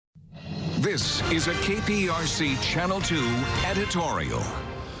This is a KPRC Channel 2 editorial.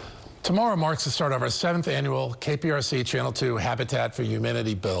 Tomorrow marks the start of our 7th annual KPRC Channel 2 Habitat for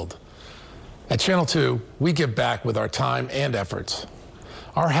Humanity build. At Channel 2, we give back with our time and efforts.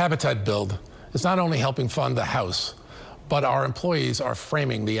 Our Habitat build is not only helping fund the house, but our employees are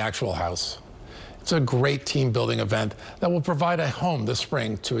framing the actual house. It's a great team building event that will provide a home this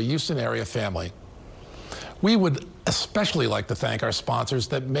spring to a Houston area family. We would especially like to thank our sponsors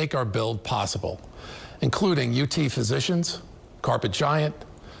that make our build possible, including UT Physicians, Carpet Giant,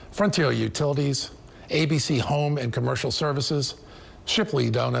 Frontier Utilities, ABC Home and Commercial Services, Shipley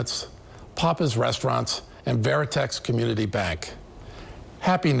Donuts, Papa's Restaurants, and Veritex Community Bank.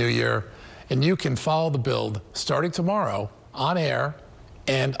 Happy New Year, and you can follow the build starting tomorrow on air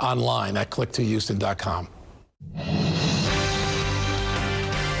and online at click2houston.com.